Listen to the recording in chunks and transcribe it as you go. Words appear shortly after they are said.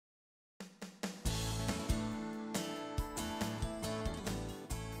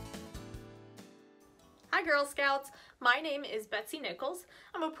Hi Girl Scouts, my name is Betsy Nichols.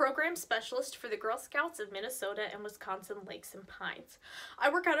 I'm a program specialist for the Girl Scouts of Minnesota and Wisconsin Lakes and Pines. I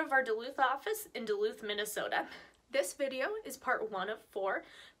work out of our Duluth office in Duluth, Minnesota. This video is part 1 of 4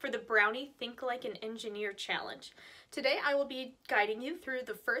 for the Brownie Think Like an Engineer challenge. Today I will be guiding you through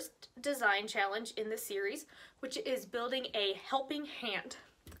the first design challenge in the series, which is building a helping hand.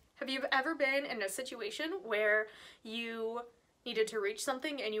 Have you ever been in a situation where you needed to reach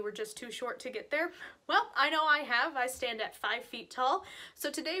something and you were just too short to get there? Well, I know I have. I stand at 5 feet tall.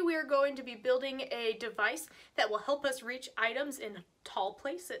 So today we are going to be building a device that will help us reach items in tall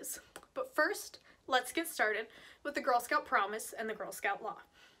places. But first, let's get started with the Girl Scout Promise and the Girl Scout Law.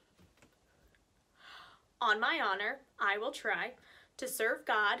 On my honor, I will try to serve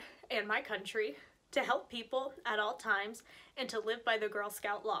God and my country, to help people at all times, and to live by the Girl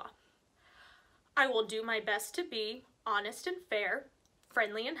Scout Law. I will do my best to be honest and fair,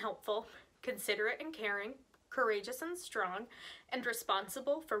 friendly and helpful, considerate and caring, courageous and strong, and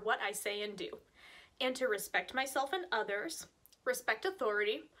responsible for what I say and do, and to respect myself and others, respect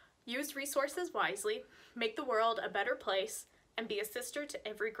authority, use resources wisely, make the world a better place, and be a sister to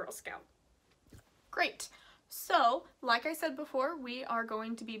every Girl Scout. Great! So, like I said before, we are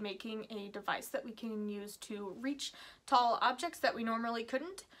going to be making a device that we can use to reach tall objects that we normally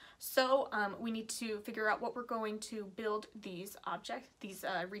couldn't. So we need to figure out what we're going to build these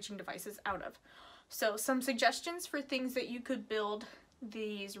reaching devices out of. So some suggestions for things that you could build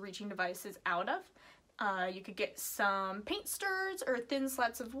these reaching devices out of. You could get some paint stirrers or thin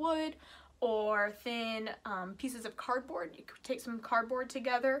slats of wood or thin pieces of cardboard. You could take some cardboard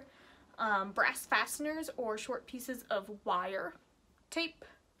together, brass fasteners or short pieces of wire, tape,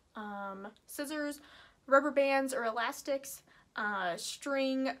 scissors, rubber bands or elastics,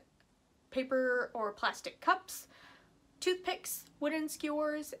 string, paper or plastic cups, toothpicks, wooden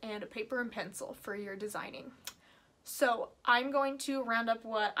skewers, and a paper and pencil for your designing. So I'm going to round up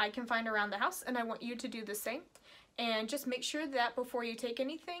what I can find around the house, and I want you to do the same. And just make sure that before you take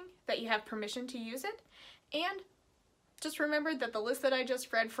anything that you have permission to use it. And just remember that the list that I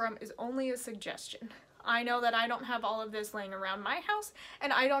just read from is only a suggestion. I know that I don't have all of this laying around my house,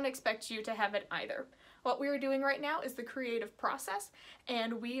 and I don't expect you to have it either. What we are doing right now is the creative process,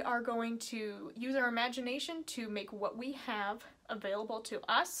 and we are going to use our imagination to make what we have available to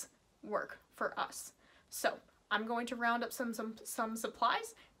us work for us. So I'm going to round up some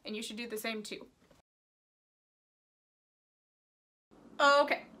supplies, and you should do the same too.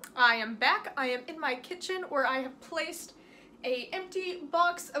 Okay, I am back. I am in my kitchen where I have placed an empty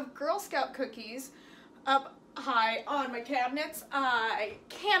box of Girl Scout cookies up high on my cabinets. I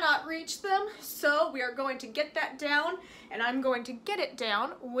cannot reach them, so we are going to get that down, and I'm going to get it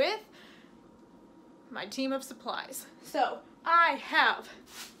down with my team of supplies. So I have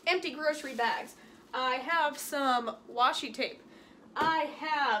empty grocery bags, I have some washi tape, I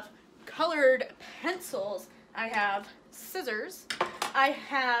have colored pencils, I have scissors, I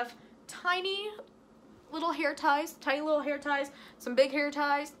have tiny little hair ties, some big hair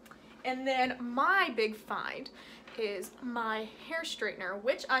ties, and then my big find is my hair straightener,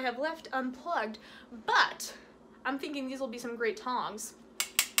 which I have left unplugged, but I'm thinking these will be some great tongs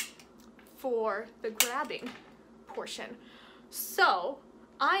for the grabbing portion. So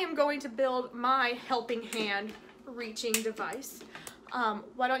I am going to build my helping hand reaching device.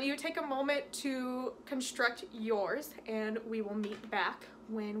 Why don't you take a moment to construct yours, and we will meet back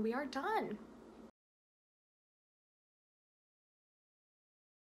when we are done.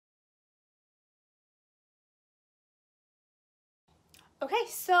 Okay,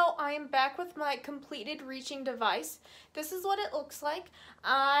 so I am back with my completed reaching device. This is what it looks like.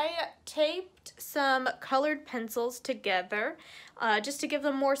 I taped some colored pencils together just to give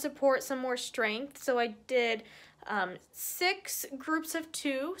them more support, some more strength. So I did 6 groups of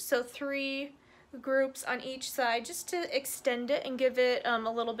 2, so 3 groups on each side just to extend it and give it a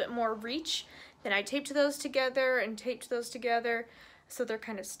little bit more reach. Then I taped those together and taped those together so they're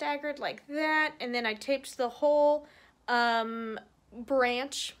kind of staggered like that. And then I taped the whole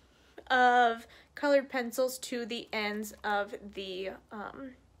branch of colored pencils to the ends of the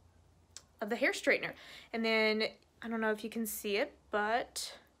hair straightener. And then I don't know if you can see it,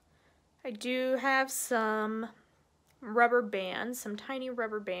 but I do have some rubber bands, some tiny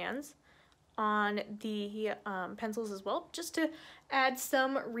rubber bands on the pencils as well, just to add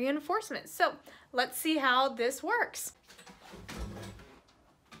some reinforcement. So let's see how this works.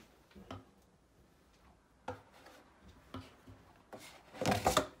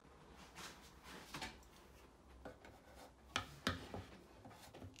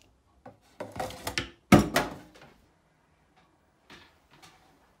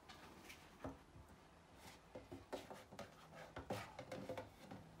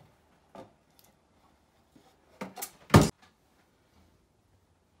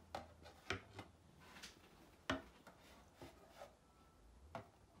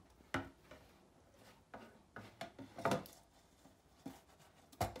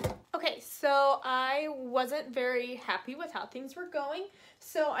 So I wasn't very happy with how things were going,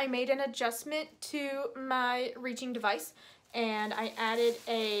 so I made an adjustment to my reaching device, and I added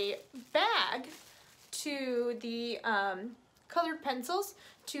a bag to the colored pencils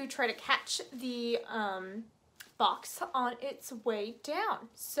to try to catch the box on its way down.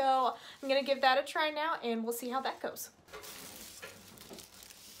 So I'm gonna give that a try now, and we'll see how that goes.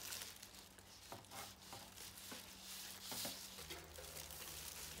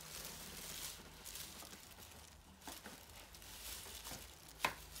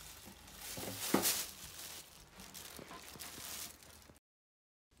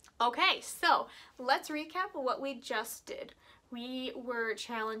 Okay, so let's recap what we just did. We were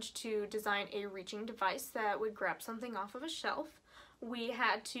challenged to design a reaching device that would grab something off of a shelf. We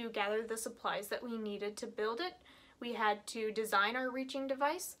had to gather the supplies that we needed to build it. We had to design our reaching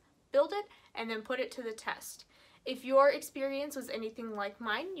device, build it, and then put it to the test. If your experience was anything like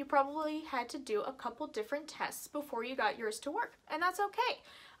mine, you probably had to do a couple different tests before you got yours to work, and that's okay.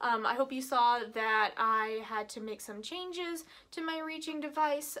 I hope you saw that I had to make some changes to my reaching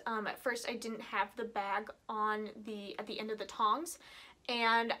device. At first I didn't have the bag on at the end of the tongs,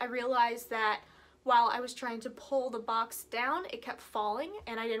 and I realized that while I was trying to pull the box down, it kept falling,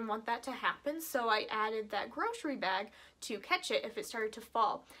 and I didn't want that to happen, so I added that grocery bag to catch it if it started to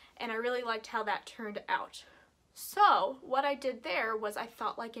fall, and I really liked how that turned out. So what I did there was I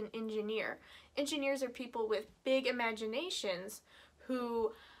thought like an engineer. Engineers are people with big imaginations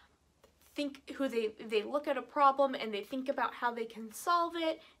who they look at a problem and they think about how they can solve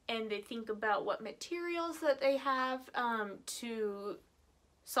it, and they think about what materials that they have to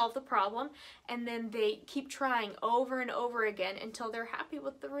solve the problem, and then they keep trying over and over again until they're happy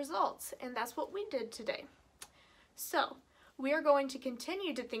with the results. And that's what we did today. So we are going to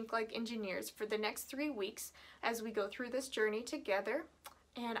continue to think like engineers for the next 3 weeks as we go through this journey together.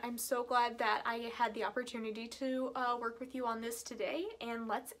 And I'm so glad that I had the opportunity to work with you on this today. And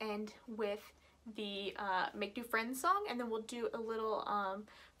let's end with the Make New Friends song, and then we'll do a little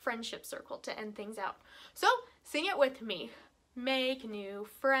friendship circle to end things out. So sing it with me. Make new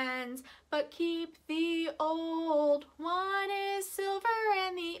friends, but keep the old. One is silver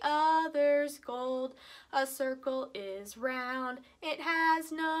and the other's gold. A circle is round, it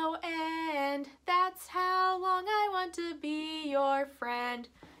has no end. That's how long I want to be your friend.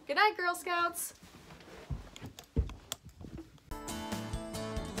 Good night, Girl Scouts.